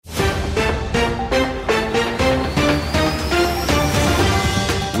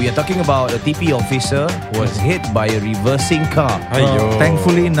We are talking about a TP officer who was hit by a reversing car.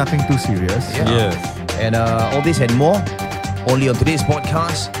 Thankfully, nothing too serious. Yeah. Yes. And all this and more, only on today's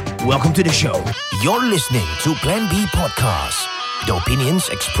podcast. Welcome to the show. You're listening to Plan B Podcast. The opinions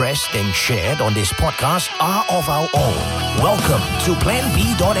expressed and shared on this podcast are of our own. Welcome to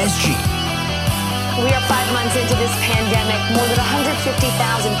PlanB.sg. We are 5 months into this pandemic. More than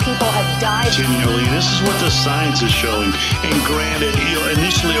 150,000 people have died. Continually, this is what the science is showing. And granted,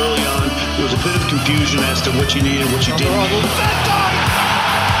 initially early on, there was a bit of confusion as to what you needed, what you didn't need.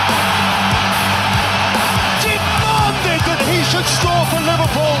 Demanded that he should score for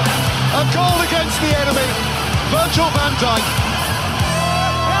Liverpool. A goal against the enemy. Virgil van Dijk.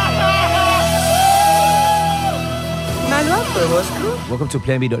 Welcome to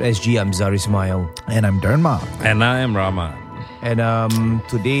PlanB.sg. I'm Zari Ismail. And I'm Dharma. And I am Rahman. And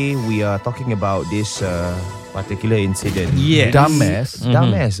today we are talking about this particular incident. Yes.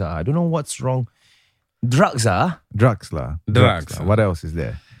 Dumbass. I don't know what's wrong. Drugs Drugs lah. Drugs. What else is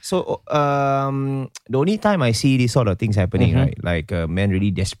there? So the only time I see these sort of things happening, right, like a man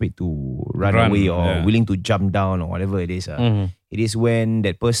really desperate to run away or willing to jump down or whatever it is, it is when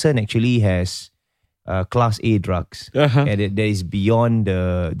that person actually has Class A drugs and that is beyond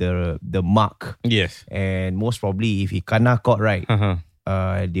the mark. Yes. And most probably, if he kena caught, right,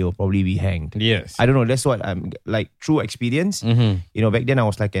 they will probably be hanged. Yes. I don't know. That's what I'm like. True experience. You know, back then I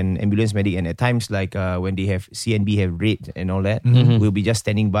was like an ambulance medic, and at times like when they have CNB have raid and all that, we'll be just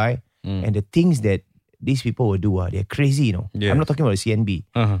standing by, and the things that these people will do, they're crazy. You know, Yeah. I'm not talking about the CNB.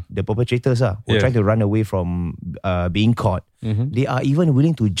 The perpetrators who are trying to run away from being caught. They are even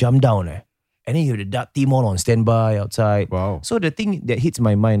willing to jump down. And then you have the dark team all on standby outside. Wow. So the thing that hits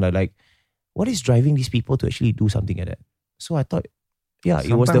my mind, like, what is driving these people to actually do something like that? So I thought, it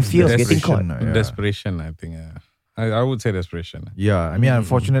was the Sometimes fear of getting caught. desperation, yeah. Desperation, I think. I would say desperation. Yeah, I mean,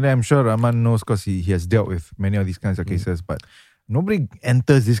 unfortunately, I'm sure Rahman knows because he has dealt with many of these kinds of cases, but nobody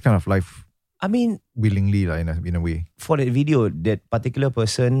enters this kind of life I mean, willingly in a way. for that video, that particular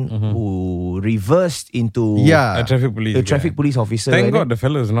person who reversed into A traffic police. the traffic police officer. Thank and God the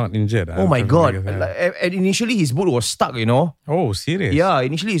fellow is not injured. Oh my Traffic God. police, And initially his boot was stuck, you know. Oh, serious? Yeah,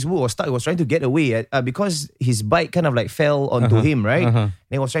 initially his boot was stuck. He was trying to get away because his bike kind of like fell onto him, right? And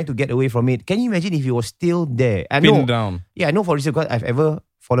he was trying to get away from it. Can you imagine if he was still there? I know, Pinned down. Yeah, I know for reason because I've ever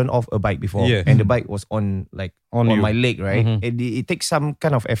fallen off a bike before, Yes. and the bike was on On you. my leg, right? It takes some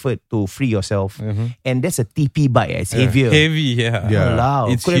kind of effort to free yourself, and that's a TP bike. It's heavier. Heavy, yeah. Yeah.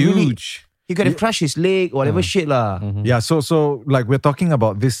 Walao. It's Could have really- huge. He could have crushed his leg, whatever shit lah. Yeah, so like we're talking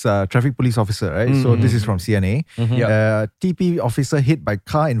about this traffic police officer, right? So this is from CNA. TP officer hit by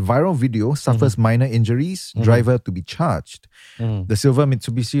car in viral video suffers minor injuries. Driver to be charged. The silver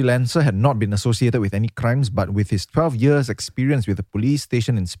Mitsubishi Lancer had not been associated with any crimes, but with his 12 years experience with the police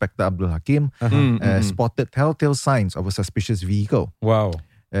station, Inspector Abdul Hakim spotted telltale signs of a suspicious vehicle. Wow.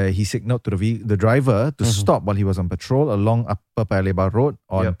 He signaled to the driver to stop while he was on patrol along Upper Paya Lebar Road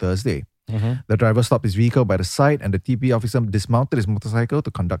on Thursday. The driver stopped his vehicle by the side and the TP officer dismounted his motorcycle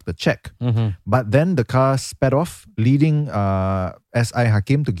to conduct the check. But then the car sped off, leading SI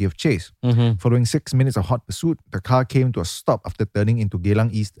Hakim to give chase. Following 6 minutes of hot pursuit, the car came to a stop after turning into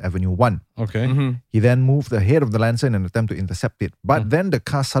Geylang East Avenue 1. Okay. He then moved ahead of the Lancer in an attempt to intercept it. But then the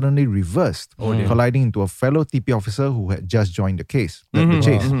car suddenly reversed, colliding into a fellow TP officer who had just joined the chase.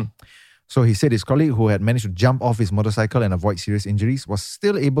 So he said his colleague, who had managed to jump off his motorcycle and avoid serious injuries, was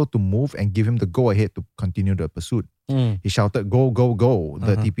still able to move and give him the go-ahead to continue the pursuit. He shouted, "Go, go, go,"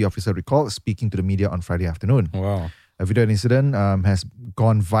 the TP officer recalled, speaking to the media on Friday afternoon. Wow. A video incident has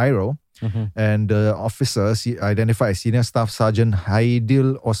gone viral, and the officer identified as Senior Staff Sergeant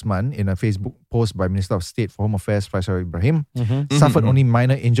Haidil Osman in a Facebook post by Minister of State for Home Affairs Faisal Ibrahim, suffered only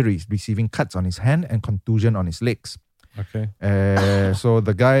minor injuries, receiving cuts on his hand and contusion on his legs. Okay. So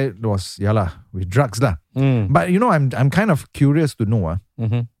the guy was with drugs lah. But you know, I'm kind of curious to know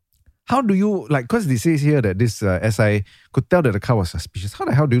how do you because they say here that this SI could tell that the car was suspicious. How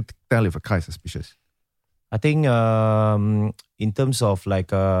the hell do you tell if a car is suspicious? I think in terms of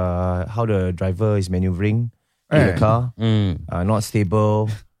how the driver is maneuvering in the car, not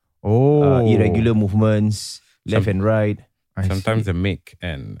stable, irregular movements, left and right. Sometimes the make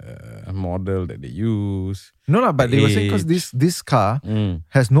and model that they use. No, but they were saying because this car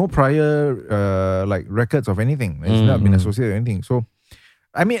has no prior records of anything. It's not been associated with anything. So,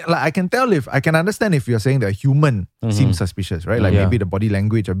 I mean, I can understand if you're saying that a human seems suspicious, right? Maybe the body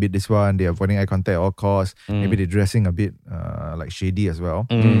language a bit this one, they're avoiding eye contact at all costs. Maybe they're dressing a bit shady as well.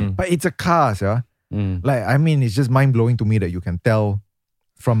 But it's a car, yeah. I mean, it's just mind blowing to me that you can tell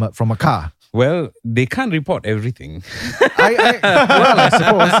from a car? Well, they can't report everything. I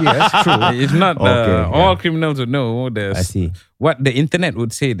suppose, yes, true. If not, Okay, all criminals would know I see. what the internet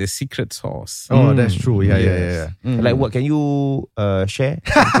would say, the secret source. Oh, that's true. Yeah. Like what? Can you share?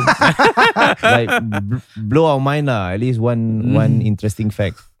 Like blow our mind lah. At least one interesting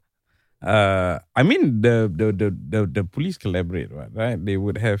fact. I mean, the police collaborate, right? They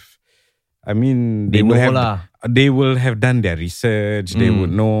would have. I mean, They would know have. lah. They will have done their research. They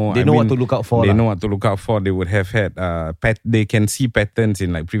would know. They know what to look out for They lah. know what to look out for. They would have had. They can see patterns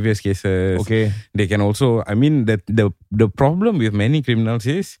in like previous cases. Okay. They can also. I mean, the problem with many criminals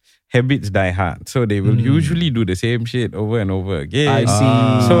is habits die hard. So they will usually do the same shit over and over again. I see.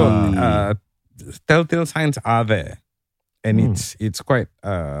 So telltale signs are there, and it's quite.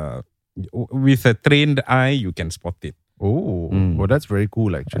 With a trained eye, you can spot it. Oh, well, that's very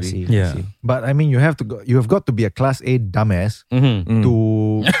cool I actually. see. Yeah. I see. But I mean, you have got to be a class A dumbass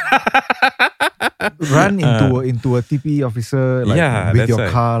to run into a TP officer with that's your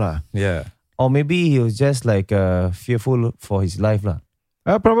right. car lah. Yeah. Or maybe he was just like fearful for his life lah.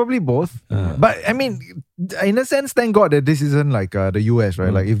 Probably both. But I mean, in a sense, thank God that this isn't like the US,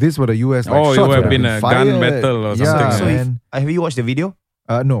 right? Like if this were the US, like Oh, it shots would have would been a fired. gun battle or Yeah, something. So man. have you watched the video?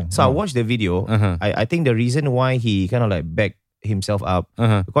 No. So I watched the video. I think the reason why he kind of like backed himself up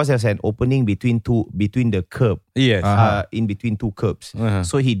because there's an opening between the curb. Yes. In between two curbs. Uh-huh.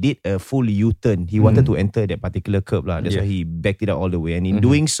 So he did a full U-turn. He wanted to enter that particular curb lah. That's why he backed it up all the way. And in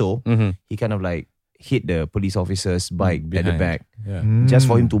doing so, he kind of like hit the police officer's bike at the Behind. back. Yeah. Just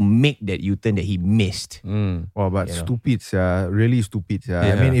for him to make that U-turn that he missed. Wow, but You know. stupid, really stupid. I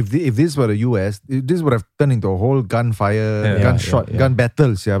Yeah. mean, if this were the US, this would have turned into a whole gunfire, gun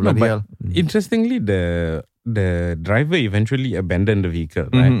battles. Yeah, No, bloody but hell. interestingly, the driver eventually abandoned the vehicle,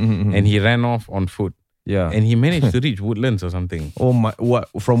 right? And he ran off on foot. Yeah. And he managed to reach Woodlands or something. Oh my, what?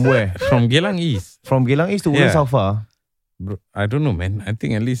 From where? From Geylang East. From Geylang East to Woodlands, Yeah. how far? Bro, I don't know, man. I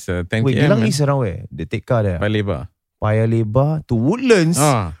think at least 10 Wait, km. Geylang East around where? They take car there. Paya Lebar. Paya Lebar to Woodlands.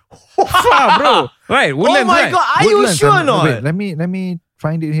 Far, bro. Right, Woodlands, Oh my right? God, are you Woodlands, sure or not? Wait, let me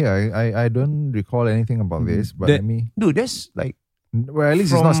find it here. I don't recall anything about this, but let me. Dude, that's like, Well, at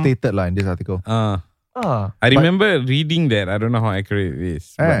least it's not From- stated in this article. I remember reading that. I don't know how accurate it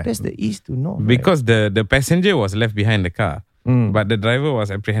is. Eh. that's the east to north. Because the passenger was left behind the car, right? but the driver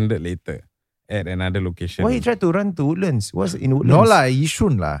was apprehended later at another location. Why he tried to run to Woodlands? What's in No Woodlands? lah,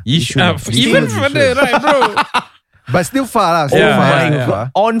 Yishun lah. Even further, right, bro? But still far lah. Still Yeah, far. yeah, still yeah. far.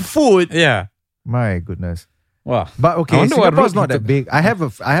 On foot. Yeah. My goodness. Wow. But I okay, wonder what Singapore's road not he that big. I have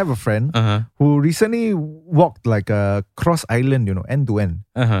a friend who recently walked like a cross island, end to end.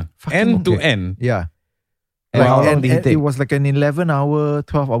 Fucking End to okay. end. Yeah. And how long did he take? It was like an 11-hour,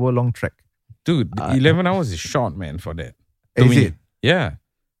 12-hour long trek. Dude, 11 hours is short, man, for that. To Is me. it? Yeah.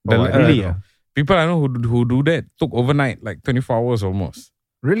 Oh, I don't really? know. People I know who do that took overnight, like 24 hours almost.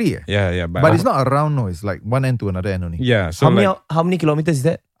 Really? Yeah. But it's not around, no. It's like one end to another end only. Yeah. So How many kilometers is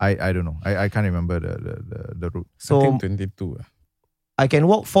that? I don't know. I can't remember the route. I So think 22. I can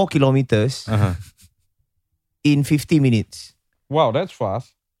walk 4 kilometers in 50 minutes. Wow, that's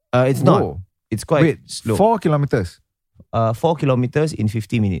fast. It's not. Whoa. It's quite Wait, slow. 4 kilometers. 4 kilometers in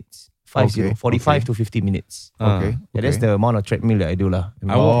 50 minutes. 45 Okay. to 50 minutes. Okay. Yeah, that's the amount of treadmill that I do lah.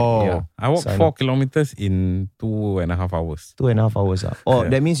 I walk So I 4 kilometers in 2.5 hours. 2.5 hours. Oh, Yeah.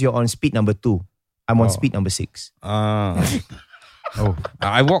 that means you're on speed number 2. I'm on Oh. speed number 6. Oh.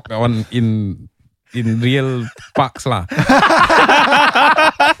 I walk in real parks lah.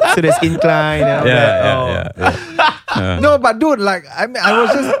 So there's incline. and all that. Yeah. No, but dude, like I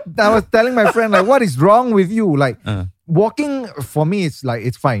was telling my friend, like, what is wrong with you? Like walking for me, it's like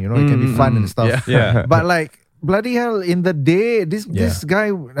it's fine, it can be fun and stuff. Yeah. But like bloody hell, in the day, this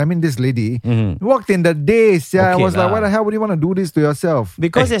guy, this lady, walked in the days. Yeah, I Okay was like, lah. why the hell would you want to do this to yourself?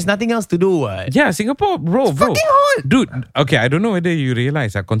 Because there's nothing else to do. What? Yeah, Singapore, bro. fucking hot. Dude, okay, I don't know whether you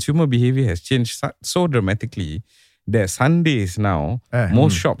realize that consumer behavior has changed so dramatically that Sundays now,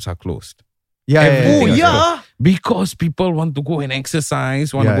 most shops are closed. Yeah, Everything is yeah. closed. Because people want to go and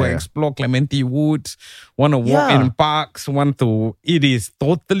exercise, want to go explore Clementi Woods, want to walk Yeah. in parks, it is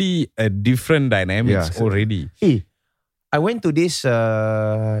totally a different dynamics Yeah. already. Hey, I went to this,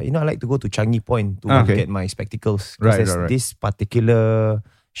 I like to go to Changi Point to Okay. get my spectacles. Right, Because there's right. this particular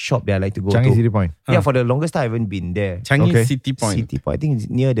shop that I like to go Changi to. City Point. Yeah, for the longest time I haven't been there. Changi Okay. City Point. City Point. I think it's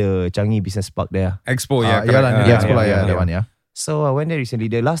near the Changi Business Park there. Expo, Yeah, correct. lah, yeah, Expo lah, yeah, that yeah. one, yeah. So I went there recently.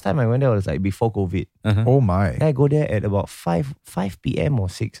 The last time I went there was like before COVID. Oh my. Then I go there at about 5 PM or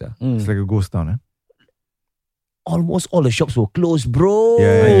 6. It's like a ghost town, Almost all the shops were closed, bro.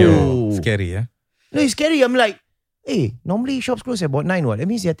 Yeah, Yo, scary, yeah. No, it's scary. I'm like, hey, normally shops close at about 9. What? That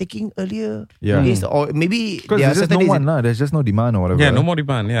means they're taking earlier Yeah. days, or maybe Because there are there's just certain no days. one, there's just no demand or whatever. Yeah, no more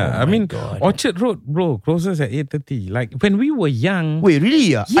demand. Yeah, I mean, God. Orchard Road, bro, closes at 8:30. Like when we were young. Wait,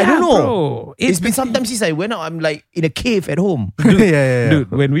 really? I Yeah, don't know. bro. It's been some time since I went out. I'm like in a cave at home. yeah. Dude,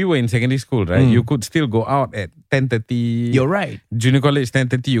 when we were in secondary school, right, you could still go out at 10:30. You're right. Junior college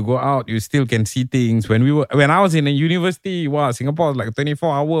 10:30. You go out, you still can see things. When I was in a university, wow, Singapore was like a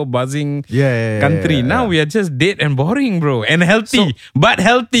 24-hour buzzing country. Now we are just dead and boring, bro, and healthy, but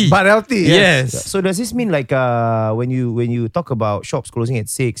healthy. But healthy, yes. Yes. So does this mean like when you talk about shops closing at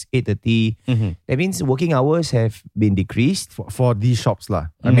 6, 8:30, that means working hours have been decreased? For these shops lah.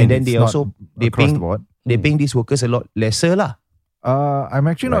 And then they it's also not across the board. they're paying these workers a lot lesser lah, I'm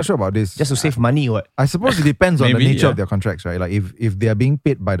actually not sure about this. just to save money. What? I suppose it depends on the Maybe, nature yeah. of their contracts, right? Like if they are being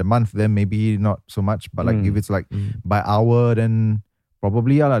paid by the month, then maybe not so much. But like if it's like by hour, then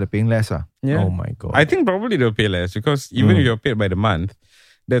probably they're paying less. Yeah. Oh my God. I think probably they'll pay less because even if you're paid by the month,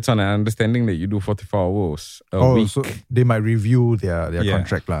 that's on an understanding that you do 44 hours a week. So they might review their Yeah.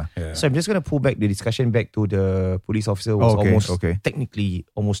 contract lah. Yeah. So I'm just gonna pull back the discussion back to the police officer who was technically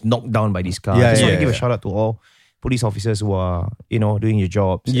almost knocked down by this car. Yeah, I just want yeah, to give a yeah. shout out to all police officers who are doing your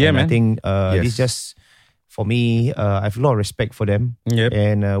jobs. Yeah, and man. I think this Yes. just for me, I have a lot of respect for them. Yep.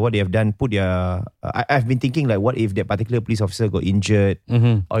 And what they have done, I've been thinking like, what if that particular police officer got injured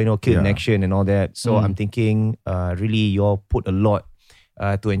or killed in Yeah. action and all that. So I'm thinking, really, you all put a lot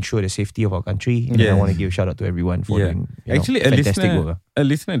to ensure the safety of our country. And I Yes. want to give a shout out to everyone for doing Actually, fantastic work. a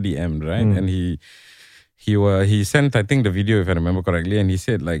listener DM'd, right? And he sent, I think, the video, if I remember correctly, and he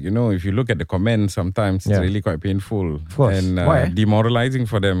said, like, if you look at the comments, sometimes it's Yeah. really quite painful course. and Why? demoralizing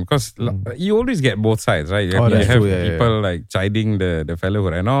for them because you always get both sides, right? You that's have true, yeah, people like chiding the fellow who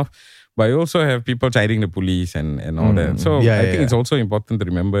ran off, but you also have people chiding the police and all that. So Yeah, I yeah, think it's yeah. also important to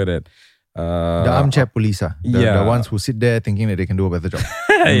remember that. The armchair police the yeah. ones who sit there thinking that they can do a better job.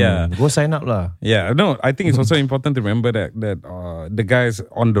 Yeah. Go sign up lah. Yeah, no, I think it's also important to remember that the guys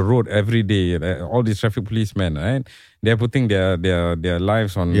on the road every day, all these traffic policemen, right? They're putting their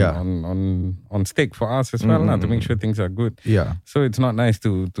lives on stake for us as well, to make sure things are good. Yeah. So it's not nice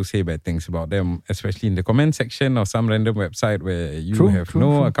to say bad things about them, especially in the comment section or some random website where you have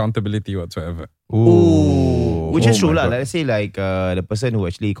no accountability whatsoever. Ooh. Which is Oh true my lah. God. Let's say like the person who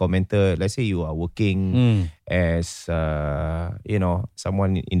actually commented, let's say you are working as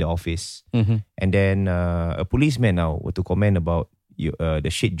someone in the office, and then a policeman now were to comment about you, the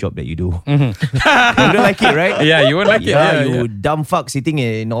shit job that you do. You don't like it, right? Yeah, you won't like it. Yeah, Yeah, you dumb fuck sitting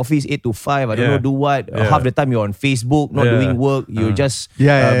in office 8 to 5. I don't Yeah. know do what. Yeah. Half the time you're on Facebook, not Yeah. doing work. You're just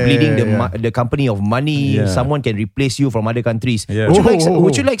Yeah, bleeding yeah. the company of money. Yeah. Someone can replace you from other countries. Yeah.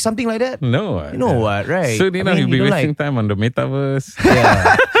 Would you like something like that? No. You know what, right? So I you'll mean, be you don't wasting time on the metaverse.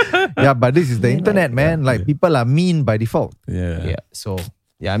 Yeah. Yeah, but this is the internet, man. Like people are mean by default. Yeah. Yeah. So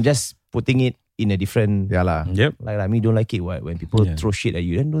I'm just putting it in a different. Yeah lah. Yep. Like I mean, don't like it when people Yeah. throw shit at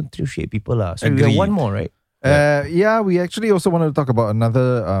you. Then don't throw shit at people lah. So we Agreed. have one more, right? Yeah, we actually also wanted to talk about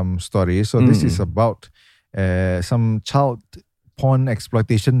another story. So this is about some child porn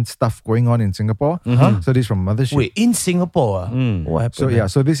exploitation stuff going on in Singapore. So this is from Mothership. Wait, in Singapore, what happened? So yeah,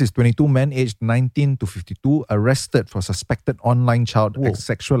 so this is 22 men aged 19 to 52 arrested for suspected online child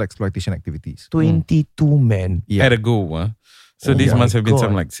sexual exploitation activities. 22 men. Yeah. At a go, huh? So this my must have been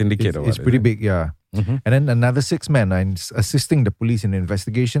some God. like syndicate or It's what, pretty is it? big, yeah. And then another 6 men are assisting the police in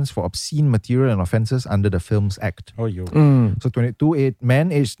investigations for obscene material and offences under the Films Act. Oh, yo. So 22 men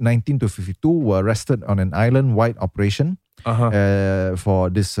aged 19 to 52 were arrested on an island-wide operation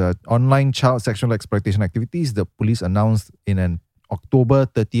for this online child sexual exploitation activities. The police announced in an October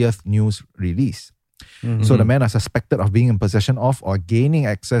 30th news release. So the men are suspected of being in possession of or gaining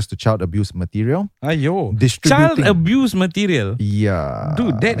access to child abuse material. Ayo. Distributing- Child abuse material. Yeah.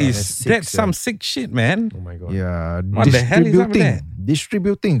 Dude, that's sick, some sick shit, man. Oh my God. Yeah. What the hell is up with that?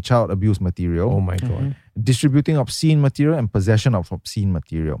 Distributing child abuse material. Oh my God. Distributing obscene material and possession of obscene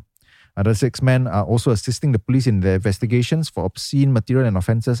material. Other 6 men are also assisting the police in their investigations for obscene material and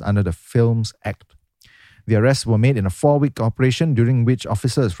offences under the Films Act. The arrests were made in a 4-week operation during which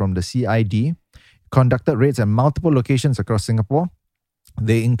officers from the CID conducted raids at multiple locations across Singapore.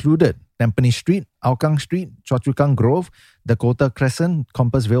 They included Tampines Street, Hougang Street, Choa Chu Kang Grove, Dakota Crescent,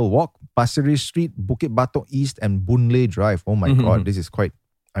 Compassvale Walk, Pasir Ris Street, Bukit Batok East, and Boon Lay Drive. Oh my God, this is quite...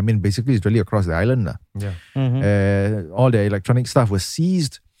 I mean, basically, it's really across the island. Yeah. All the electronic stuff was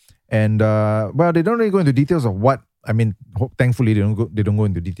seized. And, well, they don't really go into details of what... I mean, thankfully, they don't go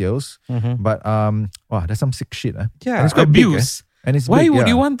into details. But, wow, there's some sick shit. Yeah, And it's quite big, abuse. And it's Why big, would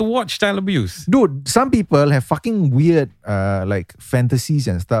yeah. you want to watch child abuse? Dude, some people have fucking weird like fantasies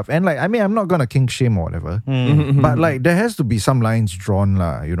and stuff. And like, I mean, I'm not gonna kink shame or whatever. But like, there has to be some lines drawn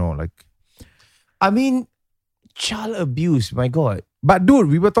lah, you know, like. I mean, child abuse, my God. But dude,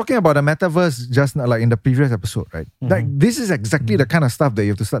 we were talking about the metaverse just now, like in the previous episode, right? Like, this is exactly the kind of stuff that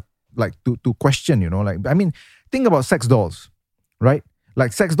you have to start like to question, you know? Like, I mean, think about sex dolls, right?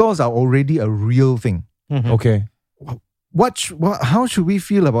 Like, sex dolls are already a real thing. Okay. How should we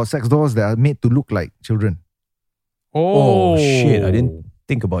feel about sex dolls that are made to look like children? Oh, shit. I didn't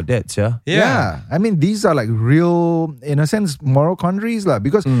think about that, Yeah. I mean, these are like real, in a sense, moral quandaries, lah.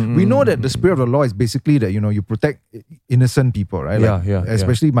 Because we know that the spirit of the law is basically that, you know, you protect innocent people, right? Like,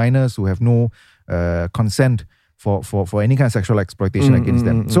 especially minors who have no consent for any kind of sexual exploitation against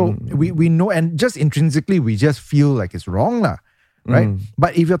them. So we know, and just intrinsically, we just feel like it's wrong, lah. Right?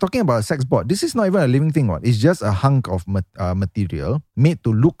 But if you're talking about a sex bot, this is not even a living thing. What? It's just a hunk of material made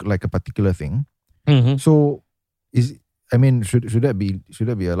to look like a particular thing. So, should that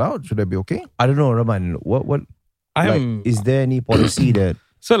be allowed? Should that be okay? I don't know, Rahman. What? Is there any policy that?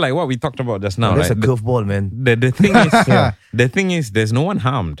 So like what we talked about just now, That's right? a curveball, man. The thing is, the thing is, there's no one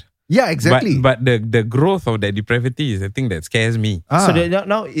harmed. Yeah, exactly. But the growth of that depravity is the thing that scares me. So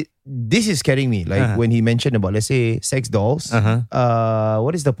now this is scaring me. Like when he mentioned about, let's say, sex dolls.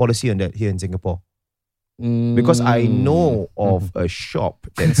 What is the policy on that here in Singapore? Because I know of a shop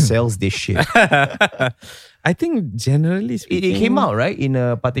that sells this shit. I think generally speaking, It came out, right? In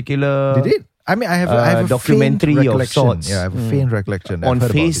a particular... Did it? I mean, I have a documentary faint of recollection. sorts. Yeah, I have a faint recollection. on I've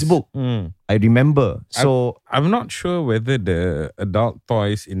heard about this. Facebook. I remember. So I'm not sure whether the adult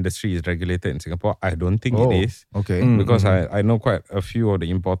toys industry is regulated in Singapore. I don't think Oh, it is. okay. Because I know quite a few of the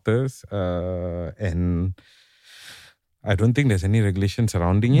importers and I don't think there's any regulation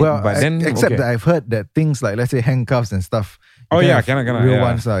surrounding it. Well, but then except that I've heard that things like, let's say, handcuffs and stuff. Oh, you yeah, can have cannot, real yeah.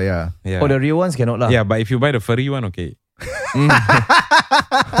 ones, yeah. yeah. oh, the real ones cannot lah. Yeah, but if you buy the furry one, okay.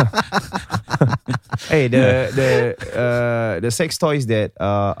 Hey, the sex toys that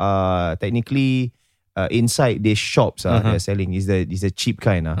are technically inside these shops they're selling is the cheap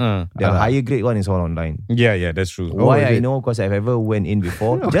kind. The higher grade one is all online. Yeah, that's true. Why is I it? know, because I've ever went in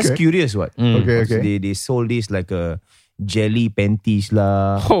before. Just curious, what? Okay. They sold this like a jelly panties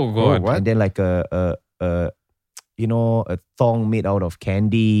lah. Oh, God. what? And then like a thong made out of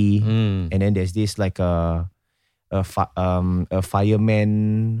candy. And then there's this like a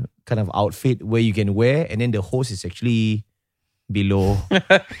fireman kind of outfit where you can wear, and then the hose is actually below.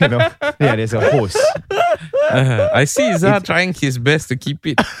 Yeah, there's a hose. I see Zah trying his best to keep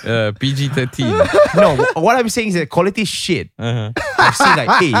it PG-13. No, what I'm saying is that quality shit. I've seen like,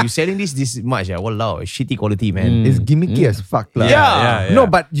 hey, you selling this much? Walao, shitty quality, man. It's gimmicky as fuck. Lah. Yeah. No,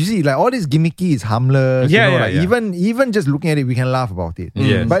 but you see, like all this gimmicky is harmless. Yeah, you know, yeah, like yeah. even just looking at it, we can laugh about it.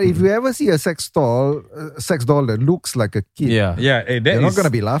 Yes. But if you ever see a sex doll that looks like a kid, Yeah. you're not gonna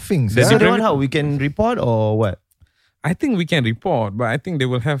be laughing. There's So sia. that one, how we can report or what? I think we can report, but I think they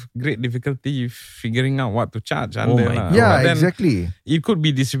will have great difficulty figuring out what to charge under. my lah. God. Yeah, But then exactly. It could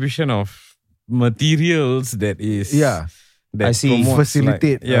be distribution of materials that is... Yeah. That I see. promotes,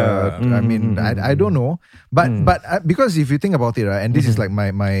 Facilitate. Like, yeah. I mean, I don't know, but because if you think about it, right, and this is like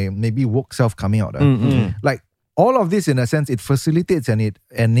my maybe woke self coming out, like all of this in a sense, it facilitates and it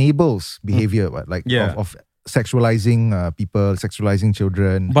enables behavior, right? Like Yeah. of sexualizing people, sexualizing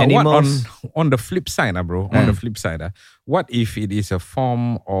children. But Animals. what on the flip side, bro? On the flip side, what if it is a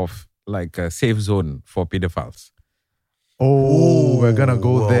form of like a safe zone for pedophiles? We're gonna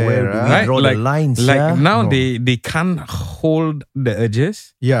go there, where do we right? draw the lines? Like now No. they can't hold the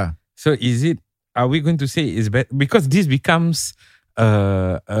urges. Yeah. So are we going to say is better? Because this becomes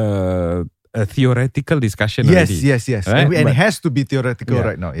a theoretical discussion already. Yes. Right? And it But- has to be theoretical Yeah.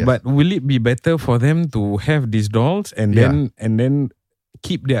 right now. Yes. But will it be better for them to have these dolls and then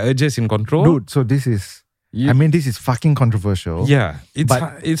keep their urges in control? dude, so this is, I mean, this is fucking controversial. Yeah, it's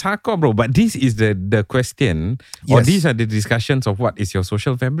But- it's hardcore, bro. But this is the question, or Yes. these are the discussions of what is your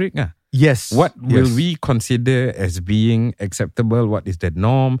social fabric. Yes. What will Yes. we consider as being acceptable? What is the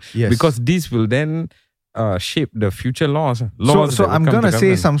norm? Yes. Because this will then shape the future laws. So that will I'm come to gonna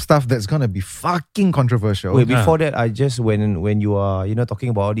say government. some stuff that's gonna be fucking controversial. Wait, before that, I just when you are talking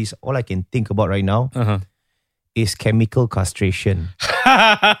about all this, all I can think about right now is chemical castration.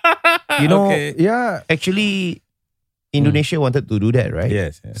 Okay. Yeah. Actually, Indonesia wanted to do that, right?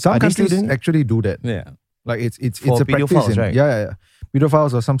 Yes. Some Are they still countries doing it? actually do that. Yeah. Like it's For a practice pedophiles, in, right? Yeah.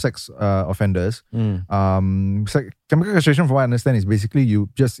 Pedophiles or some sex offenders. Chemical castration, from what I understand, is basically you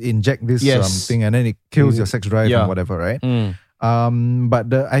just inject this Yes. thing and then it kills your sex drive Yeah. and whatever, right? Mm.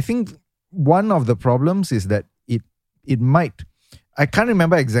 But I think one of the problems is that it might I can't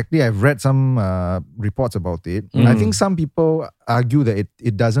remember exactly. I've read some reports about it. I think some people argue that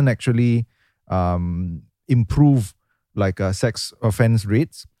it doesn't actually improve like sex offense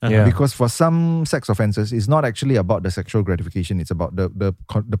rates, because for some sex offenses, it's not actually about the sexual gratification. It's about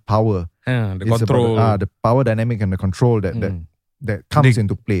the power, the it's control, about the power dynamic and the control that comes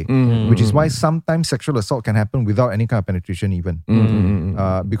into play. Which is why sometimes sexual assault can happen without any kind of penetration, even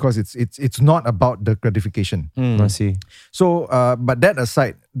because it's not about the gratification. I see. So, but that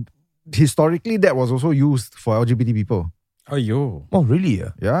aside, historically, that was also used for LGBT people. Oh, really?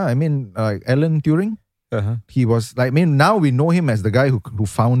 Yeah, I mean, like Alan Turing. He was like, I mean, now we know him as the guy who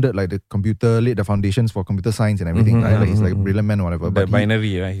founded like the computer, laid the foundations for computer science and everything, right? Like he's like a brilliant man or whatever. The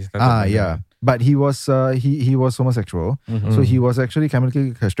binary, right? He started yeah. But he was he was homosexual, so he was actually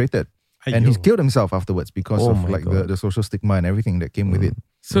chemically castrated, and he killed himself afterwards because of like the social stigma and everything that came with it.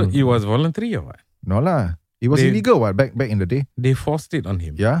 So it was voluntary or what? No lah. It was illegal back in the day. They forced it on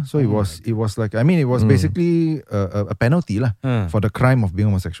him. Yeah, so it was like, I mean, it was basically a penalty lah for the crime of being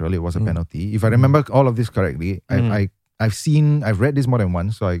homosexual. It was a penalty. If I remember all of this correctly, I've read this more than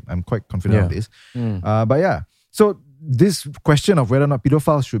once, so I'm quite confident of this. But yeah, so this question of whether or not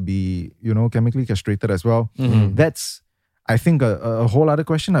pedophiles should be, chemically castrated as well, that's, I think, a whole other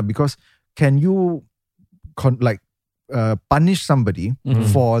question because can you punish somebody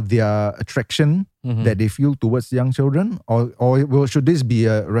for their attraction that they feel towards young children, or should this be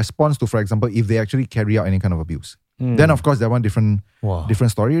a response to, for example, if they actually carry out any kind of abuse? Then of course that one different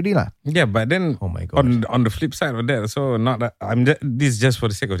story already lah. Yeah, but then on the flip side of that, so not that this is just for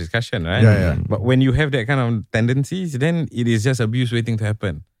the sake of discussion, right? Yeah. But when you have that kind of tendencies, then it is just abuse waiting to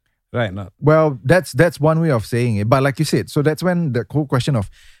happen, right? Well, that's one way of saying it. But like you said, so that's when the whole question of,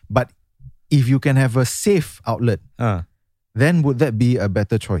 but if you can have a safe outlet, then would that be a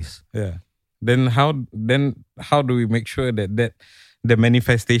better choice? Yeah. Then how do we make sure that the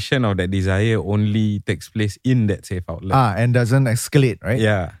manifestation of that desire only takes place in that safe outlet? And doesn't escalate, right?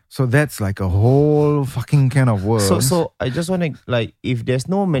 Yeah. So that's like a whole fucking can of worms. So I just want to, like, if there's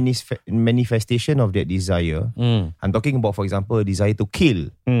no manifestation of that desire, I'm talking about, for example, a desire to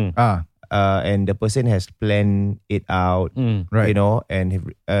kill. And the person has planned it out, right? And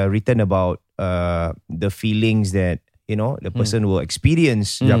have written about the feelings that the person will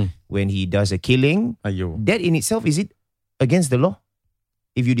experience when he does a killing. That in itself, is it against the law?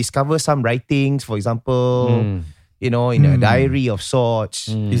 If you discover some writings, for example, in a diary of sorts,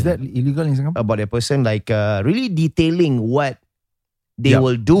 is that illegal in Singapore? About a person, like really detailing what they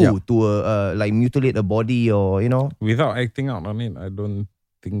will do to like mutilate a body, or without acting out on it, I don't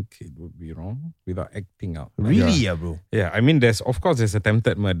think it would be wrong without acting out. Really, bro? Yeah, I mean, there's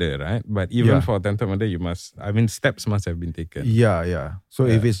attempted murder, right? But even for attempted murder, steps must have been taken. Yeah. So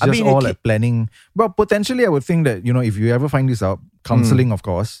if it's just like planning, well, potentially I would think that, if you ever find this out, counseling, of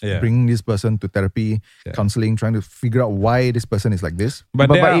course, bringing this person to therapy, counseling, trying to figure out why this person is like this.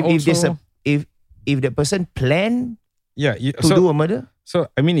 But if that person planned to do a murder? So,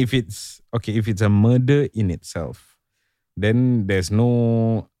 I mean, if it's a murder in itself, then there's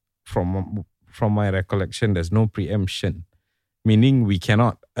no, from my recollection, there's no preemption. Meaning we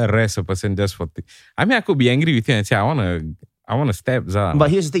cannot arrest a person just for... I mean, I could be angry with you and say, I want to stab Zah. But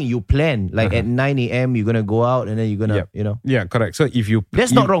here's the thing, you plan. Like at 9 a.m, you're going to go out and then you're going to, Yeah, correct. So if you...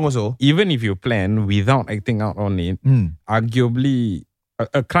 That's not wrong also. Even if you plan without acting out on it, arguably...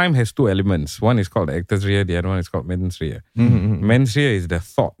 A crime has two elements. One is called the actus rea, the other one is called mens rea. Mens rea is the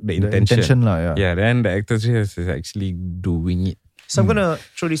thought, the intention. Yeah, then the actus rea is actually doing it. So I'm going to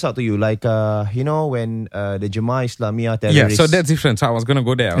throw this out to you. Like, when the Jemaah Islamiyah terrorists... Yeah, so that's different. So I was going to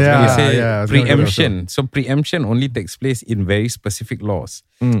go there. I was going to say preemption. So preemption only takes place in very specific laws.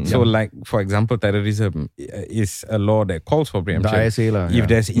 So like, for example, terrorism is a law that calls for preemption. The ISA if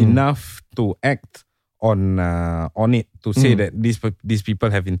there's enough to act on it to say that these people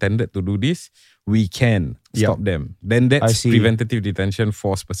have intended to do this, we can stop them. Then that's preventative detention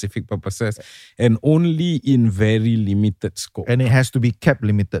for specific purposes and only in very limited scope. And it has to be kept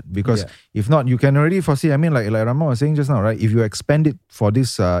limited because if not, you can already foresee. I mean, like Rama was saying just now, right? If you expand it for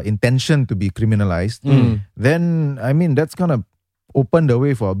this intention to be criminalized, then I mean that's gonna open the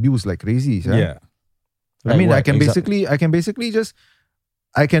way for abuse like crazy. Yeah. I mean, I can basically just.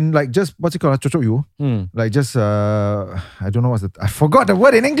 I can like just what's it called? Chochok you, like just I don't know I forgot the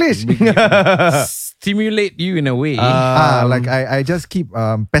word in English. Stimulate you in a way. Like I just keep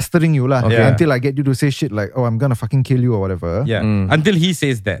pestering you lah until I get you to say shit like, oh, I'm gonna fucking kill you or whatever. Yeah, until he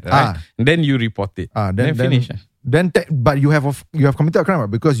says that, right? Then you report it. Then finish. But you have committed a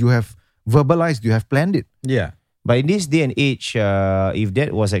crime because you have verbalized, you have planned it. Yeah. But in this day and age, if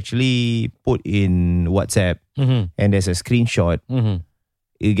that was actually put in WhatsApp and there's a screenshot,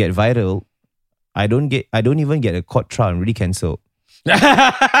 it'll get viral. I don't even get a court trial and really cancelled.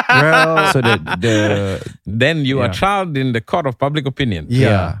 Well, So Then you are trialed in the court of public opinion.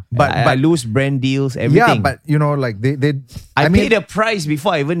 but I lose brand deals, everything. but you know, like they I mean, paid a price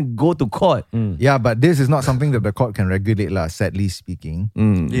before I even go to court. yeah, but this is not something that the court can regulate, lah. Sadly speaking.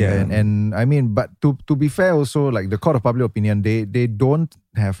 Yeah. And I mean, but to be fair, also like the court of public opinion, they don't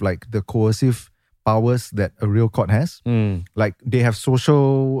have like the coercive powers that a real court has. Like they have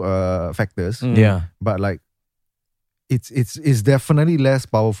social factors. Yeah. But like it's definitely less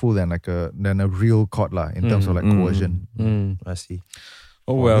powerful than like a real court lah in terms of like coercion. I see.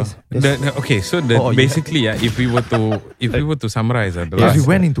 Oh well. Okay, so basically, if we were to summarize, the Yeah, last, we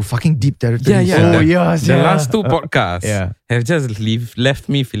went into fucking deep territory. the last two podcasts have just left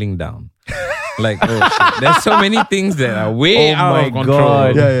me feeling down. Like, oh shit. There's so many things that are way out of control.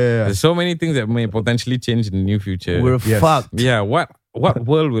 God. Yeah. There's so many things that may potentially change in the near future. We're fucked. Yeah, what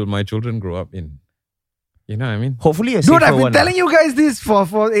world will my children grow up in? You know what I mean? Hopefully a safer Dude, I've been one. telling you guys this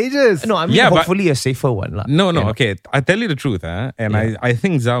for ages. No, I mean hopefully a safer one. La. No, okay. I tell you the truth, and I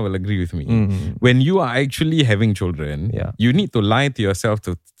think Zhao will agree with me. When you are actually having children, you need to lie to yourself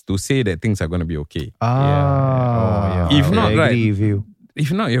to say that things are going to be okay. If not, I right? agree with you.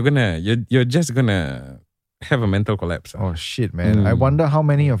 If not, you're just gonna have a mental collapse. Oh shit, man! I wonder how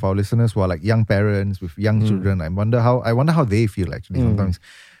many of our listeners who are like young parents with young children. I wonder how they feel actually sometimes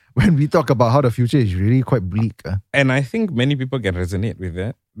when we talk about how the future is really quite bleak. And I think many people can resonate with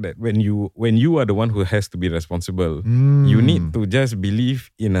that. That when you are the one who has to be responsible, you need to just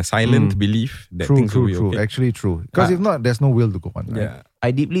believe in a silent belief that things will be okay. Actually true. Because if not, there's no will to go on. Right? Yeah. I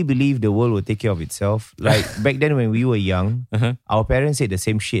deeply believe the world will take care of itself. Like back then when we were young, our parents said the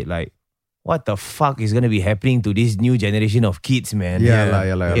same shit. Like, what the fuck is going to be happening to this new generation of kids, man? Yeah.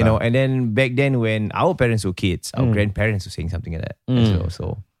 You know, and then back then when our parents were kids, our grandparents were saying something like that.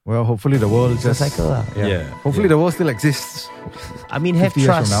 So Well, hopefully the world it's a just cycle. Yeah. Hopefully the world still exists. I mean, have 50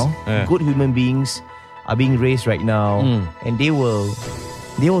 years from trust. now. Good human beings are being raised right now, and they will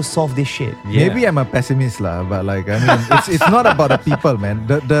solve this shit. Yeah. Maybe I'm a pessimist lah, but like I mean, it's not about the people, man.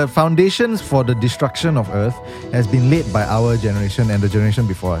 The foundations for the destruction of Earth has been laid by our generation and the generation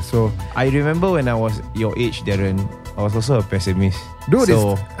before us. So, I remember when I was your age, Darren, I was also a pessimist. dude,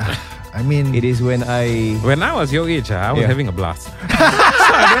 so I mean, it is when I was your age, I was Yeah. having a blast.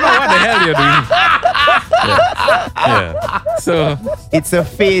 So I don't know what the hell you're doing. Yeah. So it's a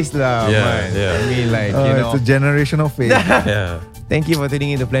phase lah. Yeah, man. yeah. I mean, like you know. it's a generational phase. yeah. Thank you for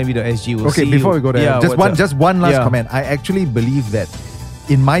tuning in to PlanB.sg. We'll Okay, see before we go there, just one last Yeah. comment. I actually believe that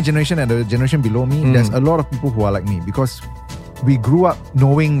in my generation and the generation below me, there's a lot of people who are like me because we grew up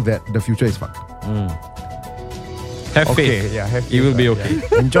knowing that the future is fucked. Have faith. have It will be okay.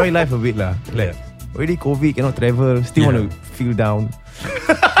 Enjoy life a bit lah. Like already COVID, cannot travel, still want to feel down.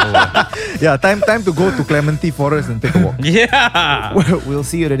 Yeah, time to go to Clementi Forest and take a walk. Yeah. We'll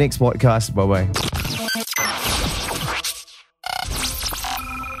see you in the next podcast. Bye bye.